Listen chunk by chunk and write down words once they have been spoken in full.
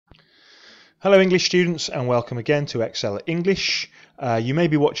Hello English students and welcome again to Excel at English. You may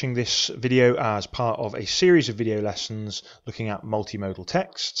be watching this video as part of a series of video lessons looking at multimodal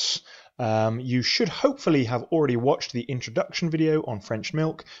texts. You should hopefully have already watched the introduction video on French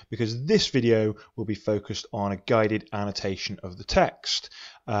Milk because this video will be focused on a guided annotation of the text.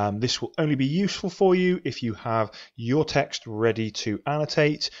 This will only be useful for you if you have your text ready to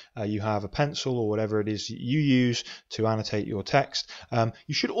annotate, you have a pencil or whatever it is you use to annotate your text.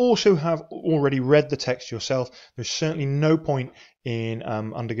 You should also have already read the text yourself. There's certainly no point in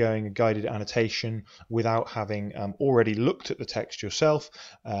undergoing a guided annotation without having already looked at the text yourself,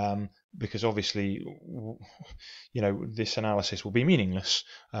 because obviously this analysis will be meaningless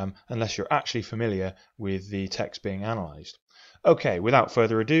unless you're actually familiar with the text being analysed. Okay, without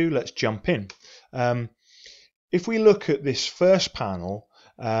further ado, let's jump in. If we look at this first panel,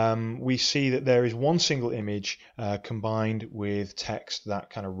 we see that there is one single image combined with text that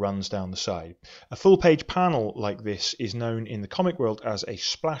kind of runs down the side. A full page panel like this is known in the comic world as a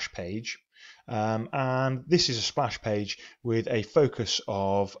splash page. And this is a splash page with a focus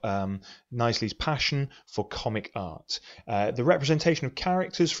of Knisley's passion for comic art. The representation of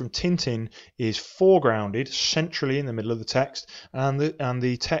characters from Tintin is foregrounded centrally in the middle of the text, and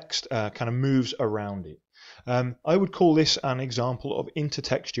the text kind of moves around it. I would call this an example of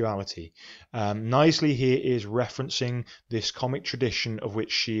intertextuality. Knisley here is referencing this comic tradition of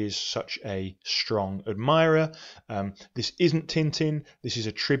which she is such a strong admirer. This isn't Tintin, this is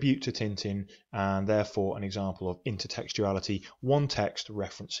a tribute to Tintin, and therefore an example of intertextuality, one text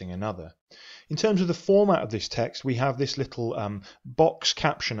referencing another. In terms of the format of this text, we have this little box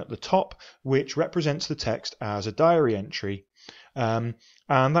caption at the top which represents the text as a diary entry. And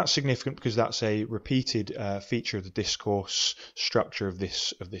that's significant because that's a repeated feature of the discourse structure of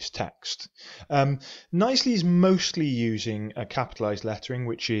this text. Knisley is mostly using capitalized lettering,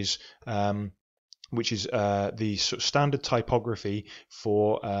 which is the sort of standard typography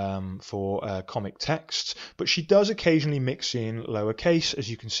for comic texts, but she does occasionally mix in lowercase, as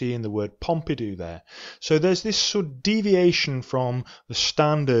you can see in the word Pompidou there. So there's this sort of deviation from the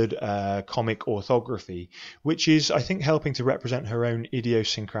standard comic orthography, which is, I think, helping to represent her own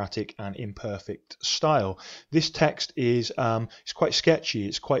idiosyncratic and imperfect style. This text is it's quite sketchy,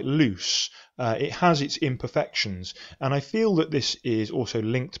 it's quite loose. It has its imperfections, and I feel that this is also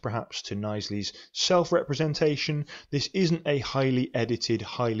linked perhaps to Knisley's self-representation. This isn't a highly edited,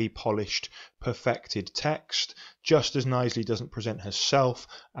 highly polished, perfected text. Just as Knisley doesn't present herself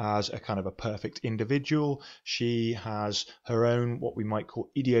as a kind of a perfect individual, she has her own, what we might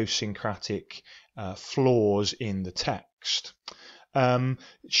call idiosyncratic flaws in the text.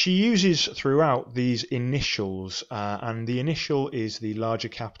 She uses throughout these initials, and the initial is the larger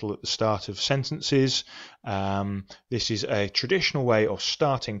capital at the start of sentences. This is a traditional way of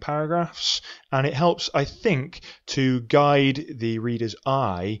starting paragraphs, and it helps, I think, to guide the reader's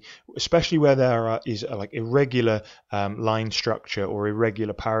eye, especially where there is like irregular line structure or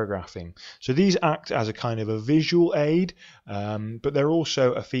irregular paragraphing. So these act as a kind of a visual aid, but they're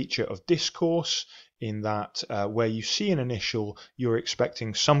also a feature of discourse, in that where you see an initial, you're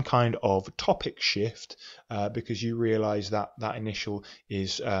expecting some kind of topic shift because you realize that that initial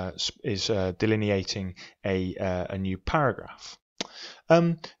is delineating a new paragraph.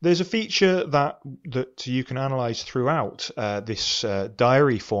 There's a feature that you can analyze throughout this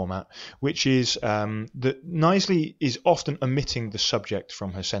diary format, which is that Knisley is often omitting the subject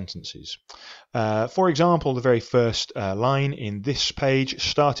from her sentences. For example, the very first line in this page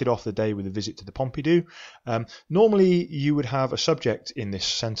started off the day with a visit to the Pompidou. Normally you would have a subject in this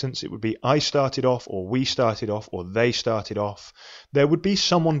sentence. It would be I started off, or we started off, or they started off. There would be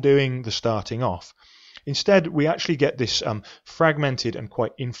someone doing the starting off. Instead, we actually get this fragmented and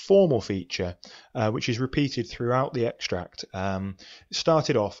quite informal feature, which is repeated throughout the extract.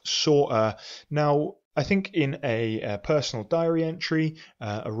 Started off, saw. Now, I think in a personal diary entry,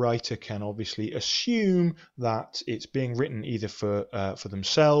 a writer can obviously assume that it's being written either for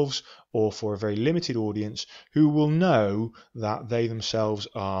themselves or for a very limited audience who will know that they themselves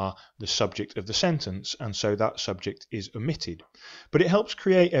are the subject of the sentence, and so that subject is omitted. But it helps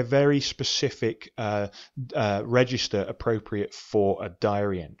create a very specific register appropriate for a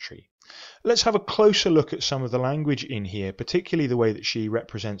diary entry. Let's have a closer look at some of the language in here, particularly the way that she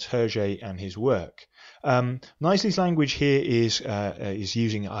represents Hergé and his work. Knisley's language here is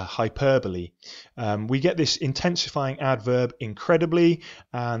using a hyperbole. We get this intensifying adverb incredibly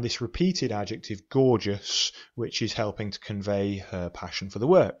and this repeated adjective gorgeous, which is helping to convey her passion for the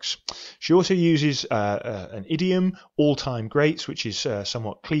works. She also uses an idiom, all-time greats, which is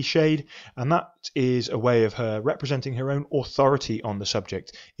somewhat cliched, and that is a way of her representing her own authority on the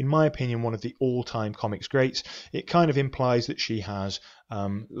subject. In my opinion, one one of the all-time comics greats, it kind of implies that she has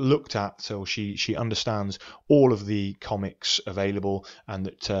looked at, or she understands all of the comics available, and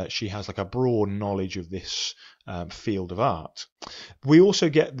that she has like a broad knowledge of this field of art. We also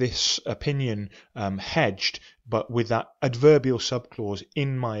get this opinion hedged, but with that adverbial subclause,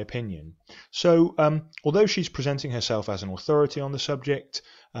 in my opinion. So although she's presenting herself as an authority on the subject,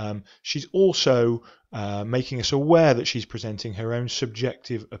 she's also making us aware that she's presenting her own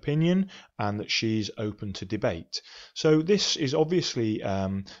subjective opinion and that she's open to debate. So this is obviously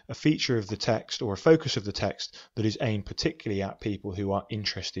a feature of the text, or a focus of the text, that is aimed particularly at people who are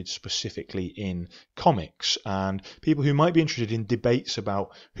interested specifically in comics, and people who might be interested in debates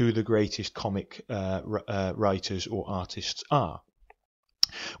about who the greatest comic writers or artists are.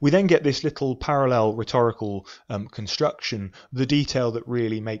 We then get this little parallel rhetorical construction, the detail that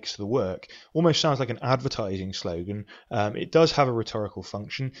really makes the work. Almost sounds like an advertising slogan. It does have a rhetorical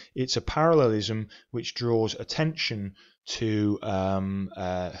function. It's a parallelism which draws attention to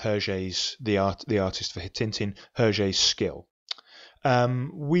Hergé's, the artist for Tintin, Hergé's skill.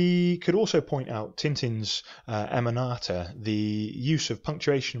 We could also point out Tintin's emanata, the use of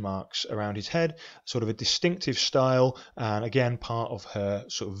punctuation marks around his head, sort of a distinctive style, and again part of her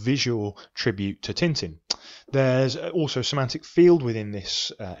sort of visual tribute to Tintin. There's also a semantic field within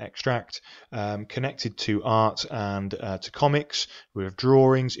this extract connected to art and to comics. We have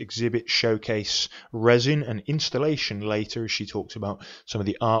drawings, exhibit, showcase, resin, and installation later, as she talks about some of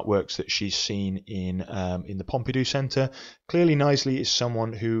the artworks that she's seen in the Pompidou Centre. Clearly, Knisley is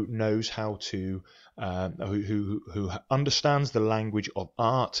someone who knows how to who understands the language of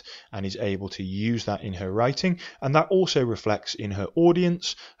art and is able to use that in her writing, and that also reflects in her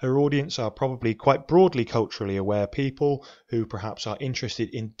audience. Her audience are probably quite broadly culturally aware people who perhaps are interested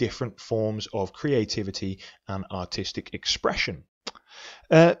in different forms of creativity and artistic expression.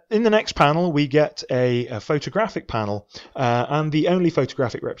 In the next panel we get a photographic panel, and the only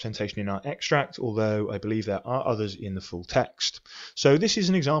photographic representation in our extract, although I believe there are others in the full text. So this is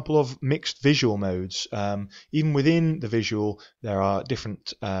an example of mixed visual modes. Even within the visual there are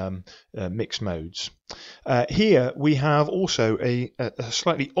different mixed modes. Here we have also a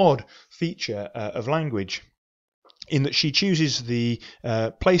slightly odd feature of language, in that she chooses the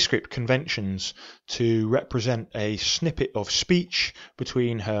playscript conventions to represent a snippet of speech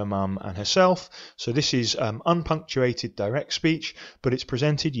between her mum and herself. So this is unpunctuated direct speech, but it's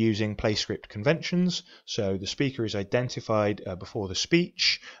presented using playscript conventions. So the speaker is identified before the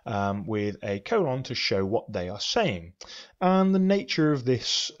speech with a colon to show what they are saying. And the nature of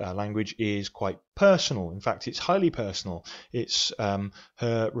this language is quite personal. In fact, it's highly personal. It's her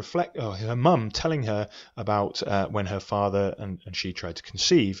mum telling her about when her father and she tried to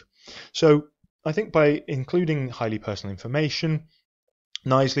conceive. So I think by including highly personal information,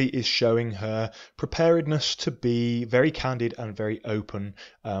 Knisley is showing her preparedness to be very candid and very open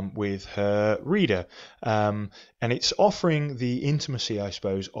with her reader. And it's offering the intimacy, I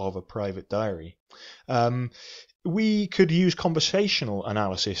suppose, of a private diary. We could use conversational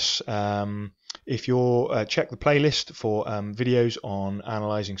analysis. If you're check the playlist for videos on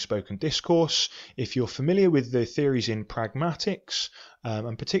analysing spoken discourse. If you're familiar with the theories in pragmatics,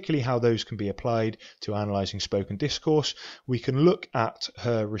 and particularly how those can be applied to analysing spoken discourse, we can look at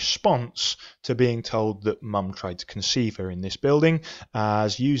her response to being told that mum tried to conceive her in this building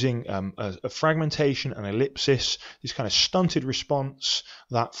as using a fragmentation and ellipsis, this kind of stunted response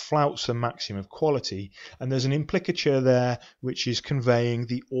that flouts the maxim of quality, and there's an implicature there which is conveying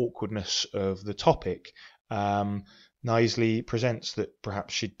the awkwardness of the topic. Knisley presents that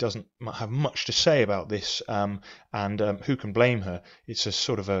perhaps she doesn't have much to say about this, and who can blame her? It's a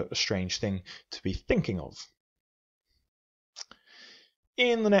sort of a strange thing to be thinking of.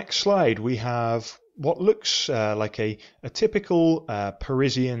 In the next slide we have what looks like a typical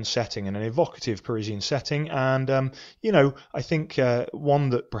Parisian setting, and an evocative Parisian setting, and you know, I think one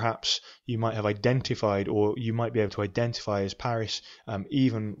that perhaps you might have identified, or you might be able to identify as Paris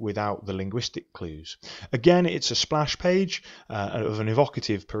even without the linguistic clues. Again, it's a splash page of an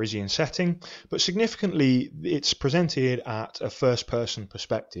evocative Parisian setting, but significantly it's presented at a first person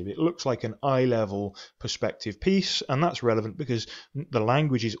perspective. It looks like an eye-level perspective piece, and that's relevant because the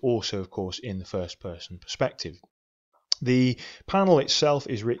language is also, of course, in the first person perspective. The panel itself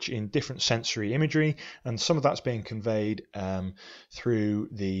is rich in different sensory imagery, and some of that's being conveyed through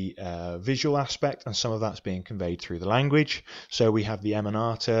the visual aspect, and some of that's being conveyed through the language. So we have the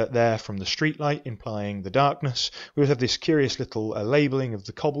emanata there from the streetlight implying the darkness. We have this curious little labelling of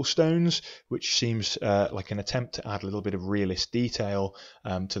the cobblestones, which seems like an attempt to add a little bit of realist detail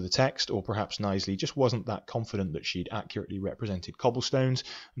to the text, or perhaps Knisley just wasn't that confident that she'd accurately represented cobblestones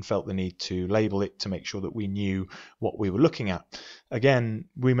and felt the need to label it to make sure that we knew what we were looking at. Again,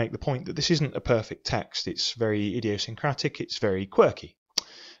 we make the point that this isn't a perfect text. It's very idiosyncratic. It's very quirky.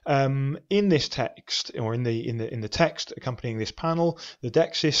 In this text, or in the text accompanying this panel, the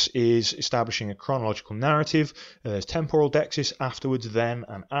dexis is establishing a chronological narrative. There's temporal dexis, afterwards, then,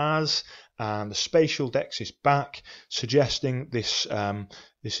 and as, and the spatial dexis back, suggesting this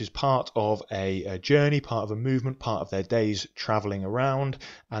is part of a journey, part of a movement, part of their days travelling around,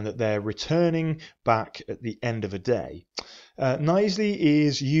 and that they're returning back at the end of a day. Knisley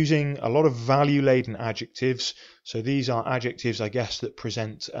is using a lot of value-laden adjectives. So these are adjectives, I guess, that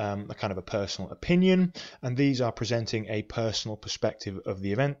present a kind of a personal opinion, and these are presenting a personal perspective of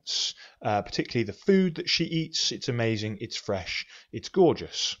the events, particularly the food that she eats. It's amazing, it's fresh, it's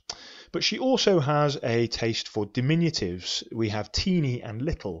gorgeous. But she also has a taste for diminutives. We have teeny and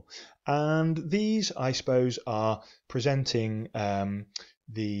little, and these, I suppose, are presenting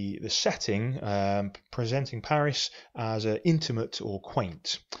the setting, presenting Paris as intimate or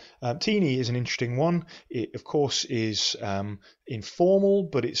quaint. Teeny is an interesting one. It, of course, is informal,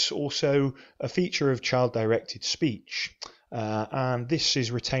 but it's also a feature of child-directed speech. And this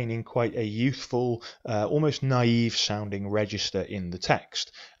is retaining quite a youthful, almost naive sounding register in the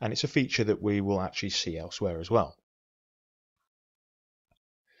text, and it's a feature that we will actually see elsewhere as well.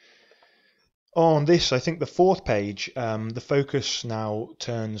 On this, I think the fourth page, the focus now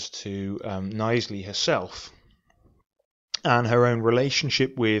turns to Knisley herself and her own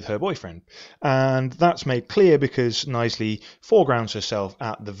relationship with her boyfriend. And that's made clear because Knisley foregrounds herself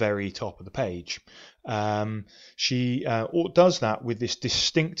at the very top of the page. She does that with this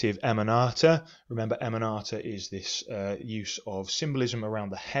distinctive emanata. Remember, emanata is this use of symbolism around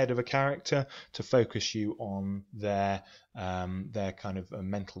the head of a character to focus you on their kind of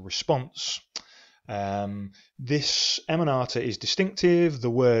mental response. This emanata is distinctive. The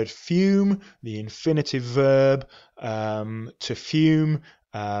word fume, the infinitive verb to fume,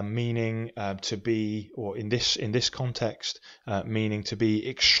 meaning to be, or in this context, meaning to be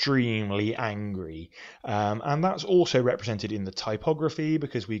extremely angry, and that's also represented in the typography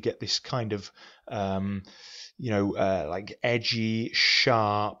because we get this kind of like edgy,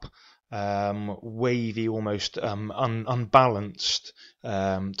 sharp, wavy, almost unbalanced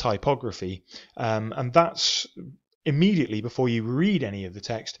typography, and that's immediately before you read any of the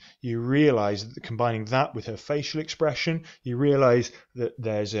text, you realize that combining that with her facial expression, you realize that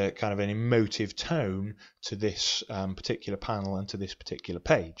there's a kind of an emotive tone to this particular panel and to this particular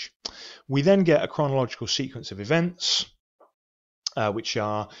page. We then get a chronological sequence of events, which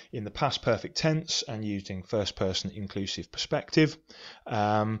are in the past perfect tense and using first person inclusive perspective,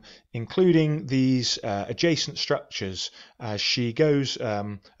 including these adjacent structures as she goes,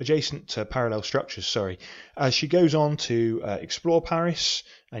 adjacent to parallel structures, sorry, as she goes on to explore Paris.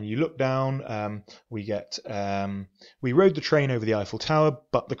 And you look down, we rode the train over the Eiffel Tower,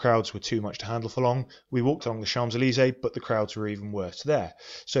 but the crowds were too much to handle for long. We walked along the Champs-Élysées, but the crowds were even worse there.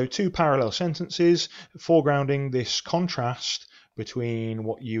 So two parallel sentences foregrounding this contrast between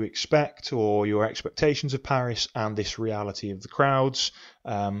what you expect or your expectations of Paris and this reality of the crowds.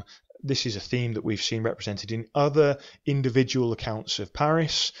 This is a theme that we've seen represented in other individual accounts of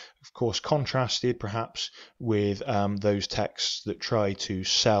Paris, of course contrasted perhaps with those texts that try to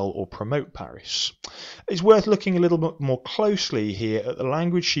sell or promote Paris. It's worth looking a little bit more closely here at the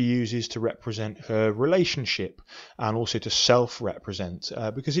language she uses to represent her relationship and also to self-represent,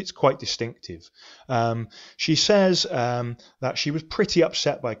 because it's quite distinctive. She says that she was pretty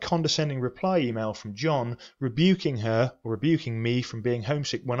upset by a condescending reply email from John rebuking her, or rebuking me, from being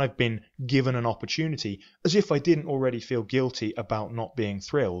homesick when I've been given an opportunity, as if I didn't already feel guilty about not being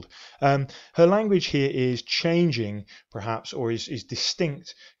thrilled. Her language here is changing, perhaps, or is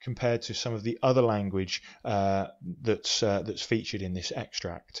distinct compared to some of the other language that's featured in this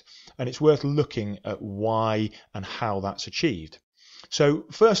extract. And it's worth looking at why and how that's achieved. So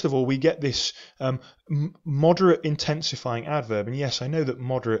first of all, we get this moderate intensifying adverb, and yes, I know that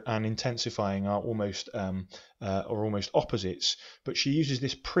moderate and intensifying are almost opposites, but she uses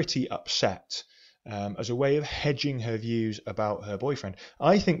this pretty upset as a way of hedging her views about her boyfriend.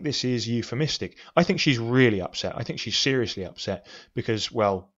 I think this is euphemistic. I think she's really upset. I think she's seriously upset because,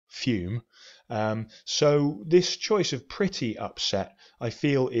 well, fume. So this choice of pretty upset, I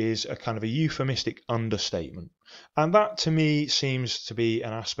feel, is a kind of a euphemistic understatement. And that to me seems to be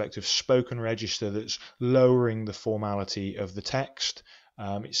an aspect of spoken register that's lowering the formality of the text.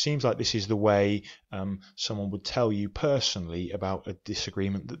 It seems like this is the way someone would tell you personally about a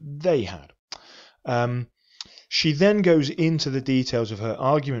disagreement that they had. She then goes into the details of her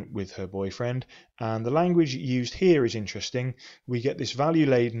argument with her boyfriend, and the language used here is interesting. We get this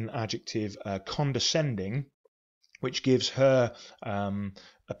value-laden adjective condescending, which gives her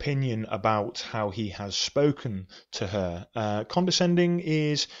opinion about how he has spoken to her. Condescending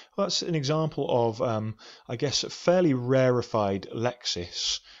is, well, that's an example of, I guess, a fairly rarefied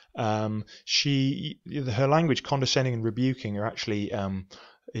lexis. Her language, condescending and rebuking, are actually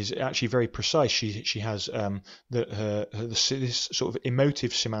is actually very precise. She has this sort of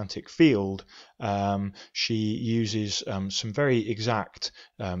emotive semantic field. She uses some very exact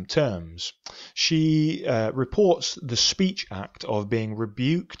terms. She reports the speech act of being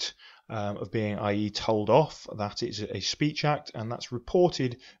rebuked, of being, i.e. told off. That is a speech act, and that's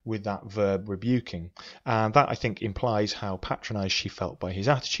reported with that verb rebuking. And that, I think, implies how patronised she felt by his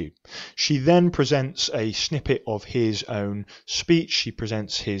attitude. She then presents a snippet of his own speech. She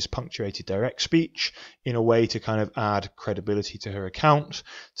presents his punctuated direct speech in a way to kind of add credibility to her account,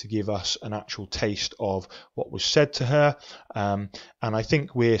 to give us an actual taste of what was said to her. And I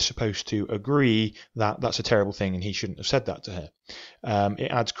think we're supposed to agree that that's a terrible thing and he shouldn't have said that to her.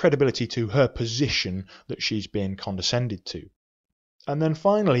 It adds credibility to her position that she's been condescended to. And then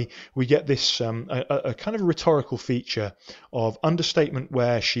finally, we get this a kind of rhetorical feature of understatement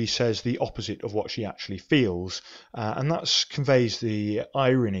where she says the opposite of what she actually feels. And that conveys the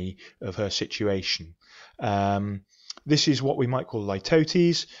irony of her situation. This is what we might call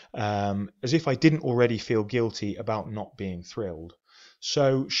litotes, as if I didn't already feel guilty about not being thrilled.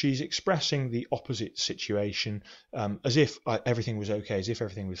 So she's expressing the opposite situation as if everything was okay, as if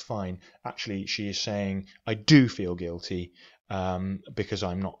everything was fine. Actually, she is saying, I do feel guilty because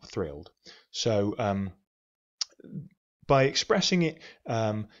I'm not thrilled. So by expressing it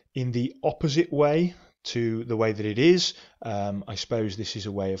in the opposite way to the way that it is, I suppose this is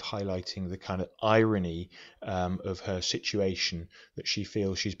a way of highlighting the kind of irony of her situation, that she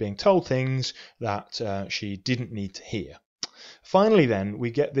feels she's being told things that she didn't need to hear. Finally, then,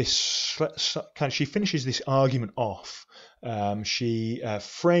 we get this she finishes this argument off. She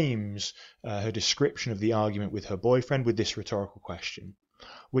frames her description of the argument with her boyfriend with this rhetorical question,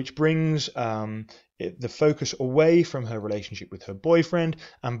 which brings the focus away from her relationship with her boyfriend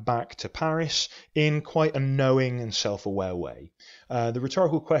and back to Paris in quite a knowing and self-aware way. The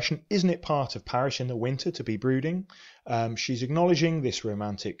rhetorical question, isn't it part of Paris in the winter to be brooding? She's acknowledging this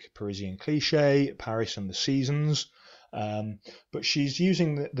romantic Parisian cliche, Paris and the seasons. But she's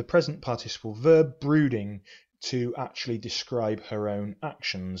using the present participle verb brooding to actually describe her own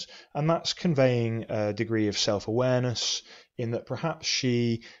actions, and that's conveying a degree of self-awareness in that perhaps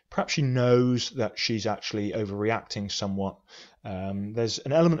she knows that she's actually overreacting somewhat. There's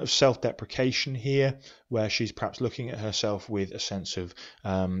an element of self-deprecation here where she's perhaps looking at herself with a sense of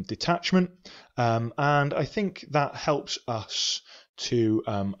detachment, and I think that helps us to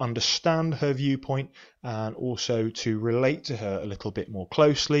understand her viewpoint and also to relate to her a little bit more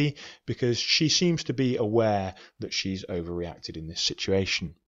closely, because she seems to be aware that she's overreacted in this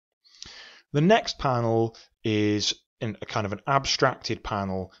situation. The next panel is a kind of an abstracted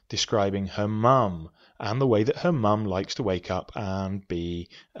panel describing her mum and the way that her mum likes to wake up and be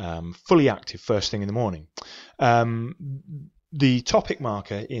fully active first thing in the morning. The topic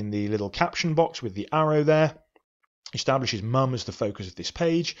marker in the little caption box with the arrow there establishes mum as the focus of this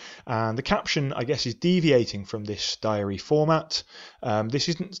page, and the caption, I guess, is deviating from this diary format. This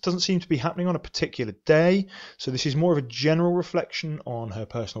doesn't seem to be happening on a particular day, so this is more of a general reflection on her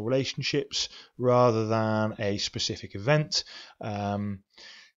personal relationships rather than a specific event.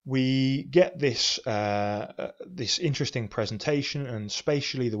 We get this interesting presentation, and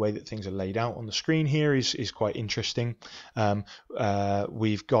spatially the way that things are laid out on the screen here is quite interesting.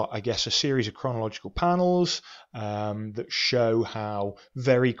 We've got, I guess, a series of chronological panels that show how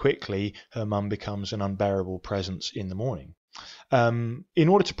very quickly her mum becomes an unbearable presence in the morning. In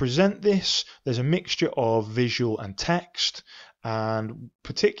order to present this, there's a mixture of visual and text, and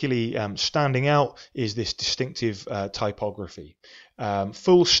particularly standing out is this distinctive typography.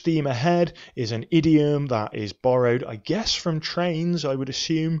 Full steam ahead is an idiom that is borrowed, I guess, from trains, I would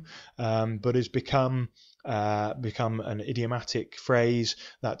assume, but has become become an idiomatic phrase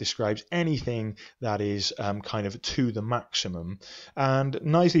that describes anything that is kind of to the maximum. And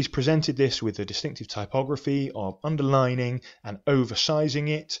Knisley's presented this with a distinctive typography of underlining and oversizing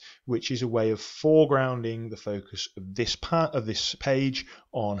it, which is a way of foregrounding the focus of this part of this page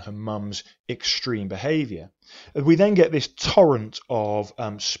on her mum's extreme behaviour. We then get this torrent of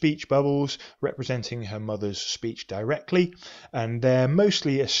speech bubbles representing her mother's speech directly, and they're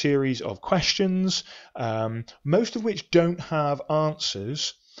mostly a series of questions, most of which don't have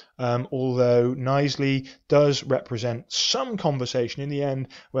answers, although Knisley does represent some conversation in the end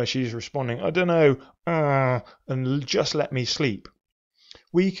where she's responding, I don't know, and just let me sleep.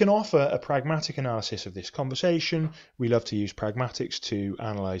 We can offer a pragmatic analysis of this conversation. We love to use pragmatics to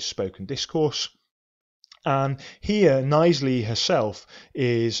analyse spoken discourse. And here Knisley herself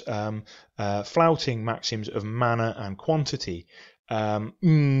is flouting maxims of manner and quantity.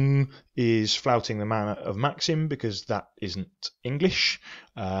 Is flouting the manner of maxim because that isn't English,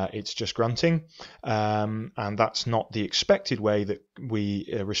 it's just grunting, and that's not the expected way that we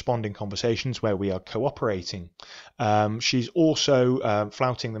respond in conversations where we are cooperating. She's also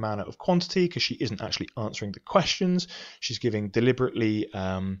flouting the manner of quantity because she isn't actually answering the questions. She's giving deliberately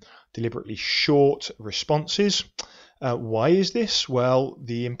short responses. Why is this? Well,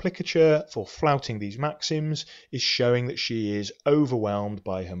 the implicature for flouting these maxims is showing that she is overwhelmed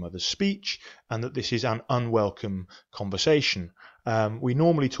by her mother's speech and that this is an unwelcome conversation. We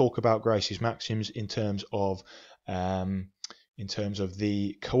normally talk about Grice's maxims in terms of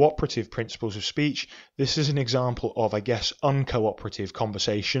the cooperative principles of speech. This is an example of, I guess, uncooperative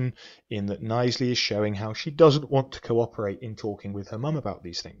conversation in that Knisley is showing how she doesn't want to cooperate in talking with her mum about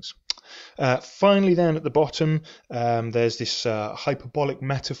these things. Finally then at the bottom there's this hyperbolic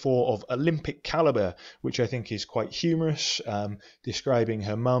metaphor of Olympic caliber, which I think is quite humorous, describing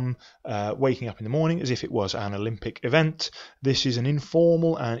her mum waking up in the morning as if it was an Olympic event. This is an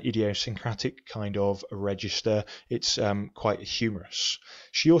informal and idiosyncratic kind of register. It's quite humorous.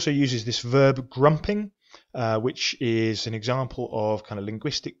 She also uses this verb grumping, which is an example of kind of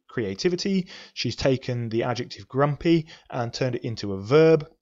linguistic creativity. She's taken the adjective grumpy and turned it into a verb.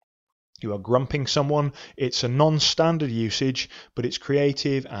 You are grumping someone. It's a non-standard usage, but it's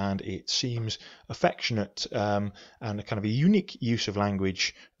creative and it seems affectionate, and a kind of a unique use of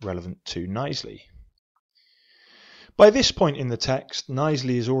language relevant to Knisley. By this point in the text,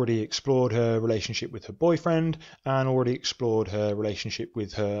 Knisley has already explored her relationship with her boyfriend and already explored her relationship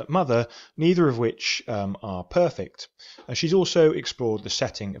with her mother, neither of which are perfect. She's also explored the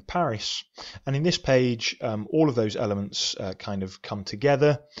setting of Paris, and in this page all of those elements kind of come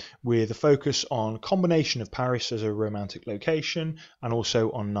together with a focus on combination of Paris as a romantic location and also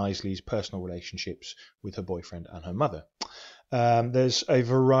on Knisley's personal relationships with her boyfriend and her mother. There's a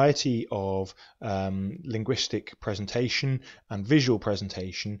variety of linguistic presentation and visual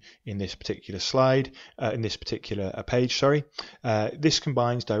presentation in this particular slide, in this particular page, sorry. This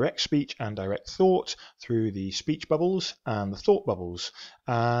combines direct speech and direct thought through the speech bubbles and the thought bubbles.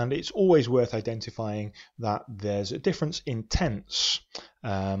 And it's always worth identifying that there's a difference in tense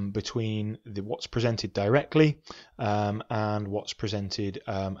between what's presented directly and what's presented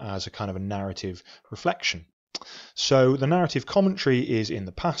as a kind of a narrative reflection. So the narrative commentary is in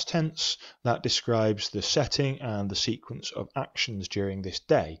the past tense. That describes the setting and the sequence of actions during this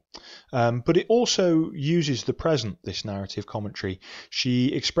day. But it also uses the present, this narrative commentary.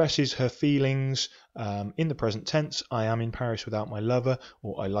 She expresses her feelings in the present tense. I am in Paris without my lover,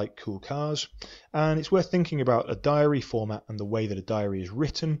 or I like cool cars. And it's worth thinking about a diary format and the way that a diary is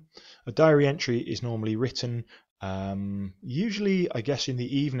written. A diary entry is normally written usually, I guess, in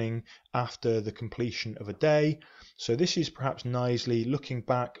the evening after the completion of a day. So this is perhaps Knisley looking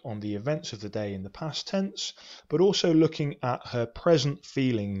back on the events of the day in the past tense, but also looking at her present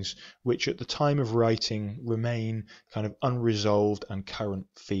feelings, which at the time of writing remain kind of unresolved and current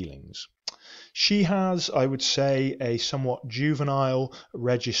feelings. She has, I would say, a somewhat juvenile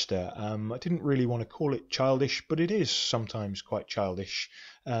register. I didn't really want to call it childish, but it is sometimes quite childish.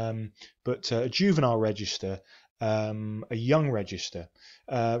 But a juvenile register, a young register,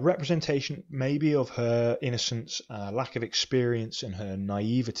 representation maybe of her innocence, lack of experience, and her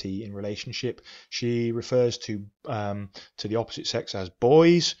naivety in relationship. She refers to the opposite sex as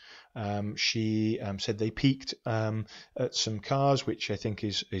boys. She said they peeked at some cars, which I think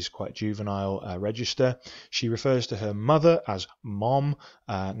is quite juvenile register. She refers to her mother as mom.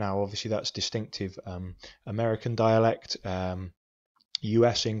 Now, obviously, that's distinctive American dialect.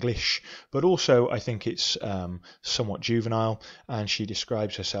 US English, but also I think it's somewhat juvenile, and she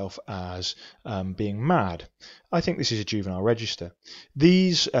describes herself as being mad. I think this is a juvenile register.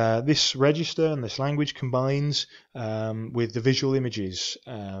 This register and this language combines with the visual images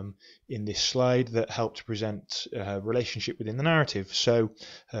in this slide that help to present her relationship within the narrative. So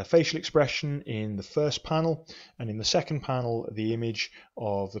her facial expression in the first panel, and in the second panel the image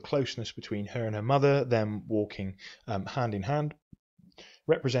of the closeness between her and her mother, them walking hand in hand,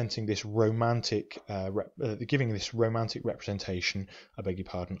 representing this romantic, giving this romantic representation, I beg your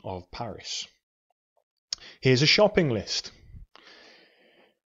pardon, of Paris. Here's a shopping list.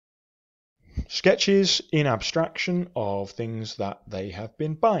 Sketches in abstraction of things that they have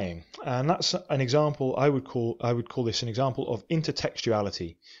been buying, and that's an example. I would call this an example of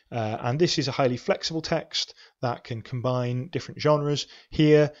intertextuality, and this is a highly flexible text that can combine different genres.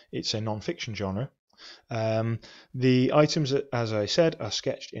 Here it's a non-fiction genre. The items, as I said, are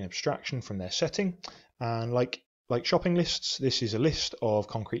sketched in abstraction from their setting, and like shopping lists, this is a list of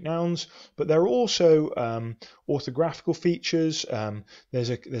concrete nouns, but there are also orthographical features. There's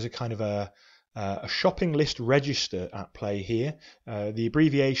a kind of a shopping list register at play here. The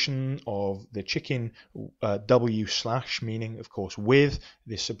abbreviation of the chicken W/, meaning of course with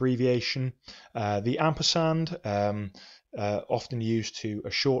this abbreviation. The ampersand, often used to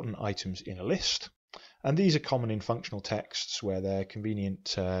shorten items in a list. And these are common in functional texts where they're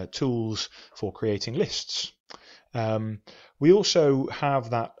convenient tools for creating lists. We also have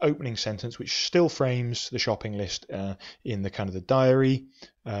that opening sentence which still frames the shopping list in the kind of the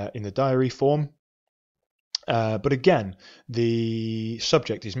diary form. But again, the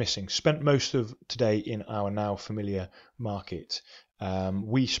subject is missing. Spent most of today in our now familiar market.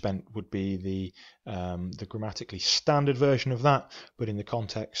 We spent would be the grammatically standard version of that, but in the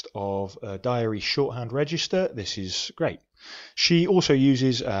context of a diary shorthand register, this is great. She also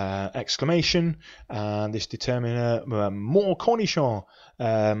uses exclamation and this determiner "more cornichon,"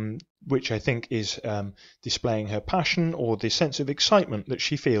 which I think is displaying her passion or the sense of excitement that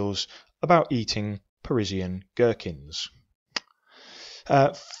she feels about eating Parisian gherkins.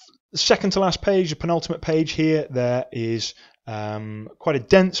 Second to last page, the penultimate page here, there is quite a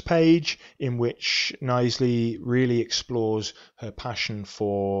dense page in which Knisley really explores her passion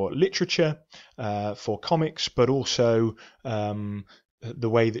for literature, for comics, but also the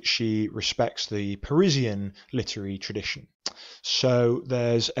way that she respects the Parisian literary tradition. So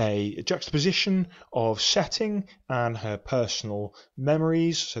there's a juxtaposition of setting and her personal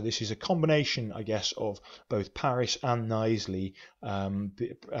memories. So this is a combination, I guess, of both Paris and Knisley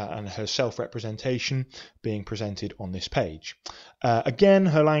and her self-representation being presented on this page. Again,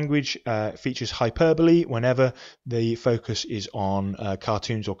 her language features hyperbole. Whenever the focus is on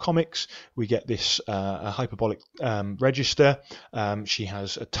cartoons or comics, we get this hyperbolic register. She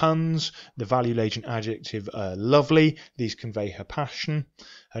has tons. The value latent adjective lovely. These convey her passion.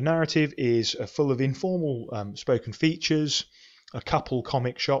 Her narrative is full of informal spoken features. A couple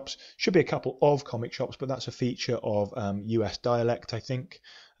comic shops, should be a couple of comic shops, but that's a feature of US dialect, I think.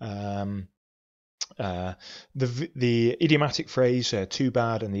 The idiomatic phrase too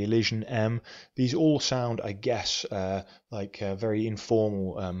bad and the elision M, these all sound, I guess, like a very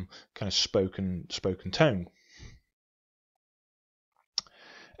informal kind of spoken tone.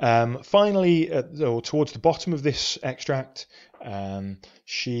 Finally, or towards the bottom of this extract,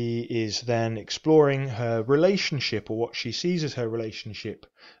 she is then exploring her relationship, or what she sees as her relationship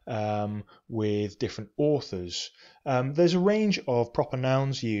with different authors. There's a range of proper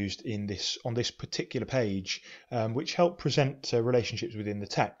nouns used on this particular page, which help present relationships within the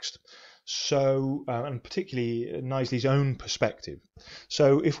text. So, and particularly Knisley's own perspective.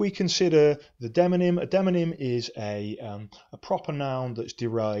 So if we consider the demonym, a demonym is a proper noun that's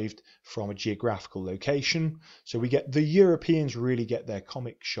derived from a geographical location. So we get the Europeans really get their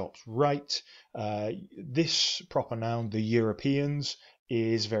comic shops right. This proper noun, the Europeans,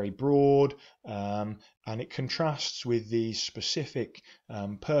 is very broad, and it contrasts with the specific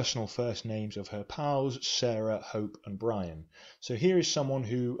personal first names of her pals, Sarah, Hope and Brian. So here is someone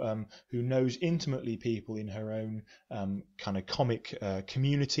who knows intimately people in her own kind of comic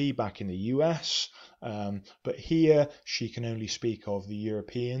community back in the US, but here she can only speak of the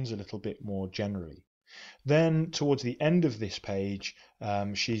Europeans a little bit more generally. Then towards the end of this page,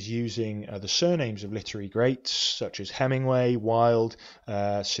 she's using the surnames of literary greats such as Hemingway, Wilde,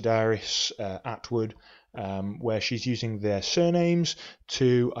 Sedaris, Atwood, where she's using their surnames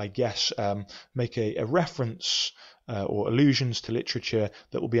to, I guess, make a reference or allusions to literature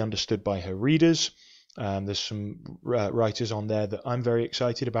that will be understood by her readers. There's some writers on there that I'm very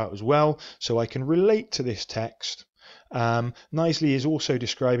excited about as well, so I can relate to this text Knisley is also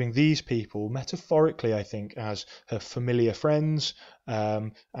describing these people metaphorically, I think, as her familiar friends,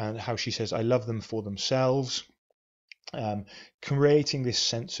 and how she says, I love them for themselves. Creating this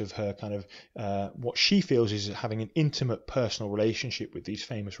sense of her kind of what she feels is having an intimate personal relationship with these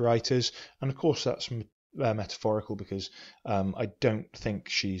famous writers. And of course that's metaphorical, because I don't think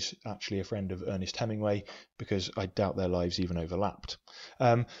she's actually a friend of Ernest Hemingway, because I doubt their lives even overlapped.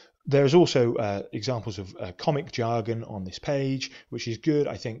 There's also examples of comic jargon on this page, which is good,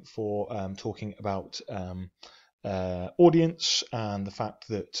 I think, for talking about audience, and the fact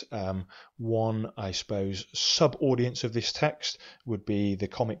that one, I suppose, sub-audience of this text would be the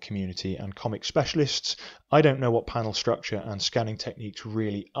comic community and comic specialists. I don't know what panel structure and scanning techniques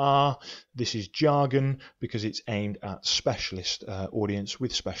really are. This is jargon because it's aimed at specialist audience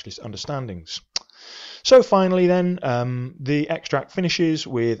with specialist understandings. So finally then, the extract finishes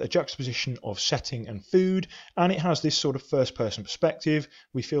with a juxtaposition of setting and food, and it has this sort of first person perspective.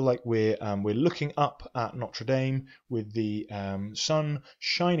 We feel like we're looking up at Notre Dame with the sun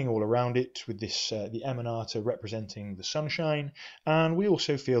shining all around it, with this the emanata representing the sunshine, and we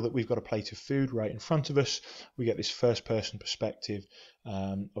also feel that we've got a plate of food right in front of us. We get this first person perspective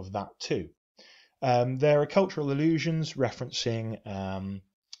of that too. There are cultural allusions referencing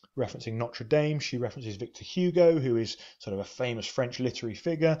Notre Dame. She references Victor Hugo, who is sort of a famous French literary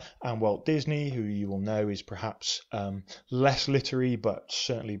figure, and Walt Disney, who you will know is perhaps less literary, but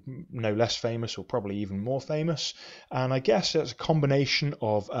certainly no less famous, or probably even more famous. And I guess it's a combination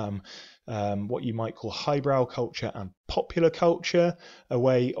of what you might call highbrow culture and popular culture, a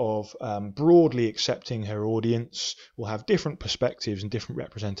way of broadly accepting her audience will have different perspectives and different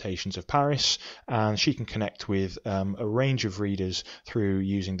representations of Paris, and she can connect with a range of readers through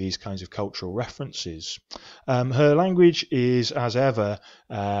using these kinds of cultural references. Her language is, as ever,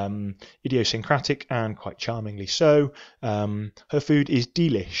 idiosyncratic and quite charmingly so. Her food is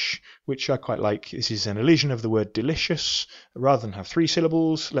delish, which I quite like. This is an elision of the word delicious. Rather than have 3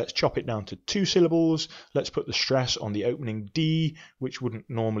 syllables, let's chop it down to 2 syllables. Let's put the stress on the opening D, which wouldn't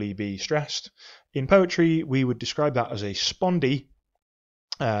normally be stressed. In poetry, we would describe that as a spondy,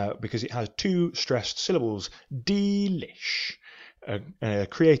 because it has 2 stressed syllables. Delish. A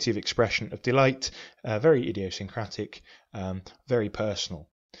creative expression of delight, very idiosyncratic, very personal.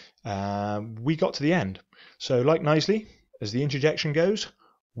 We got to the end. So, like Knisley, as the interjection goes,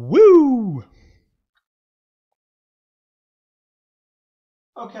 woo!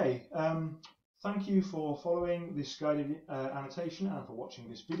 Okay, thank you for following this guided annotation and for watching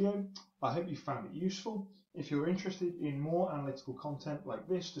this video. I hope you found it useful. If you're interested in more analytical content like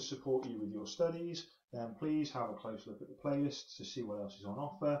this to support you with your studies, then please have a close look at the playlists to see what else is on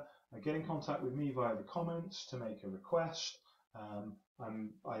offer. Get in contact with me via the comments to make a request.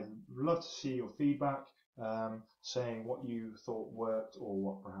 I'd love to see your feedback, saying what you thought worked or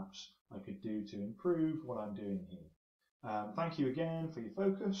what perhaps I could do to improve what I'm doing here. Thank you again for your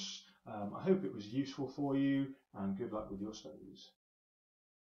focus. I hope it was useful for you, and good luck with your studies.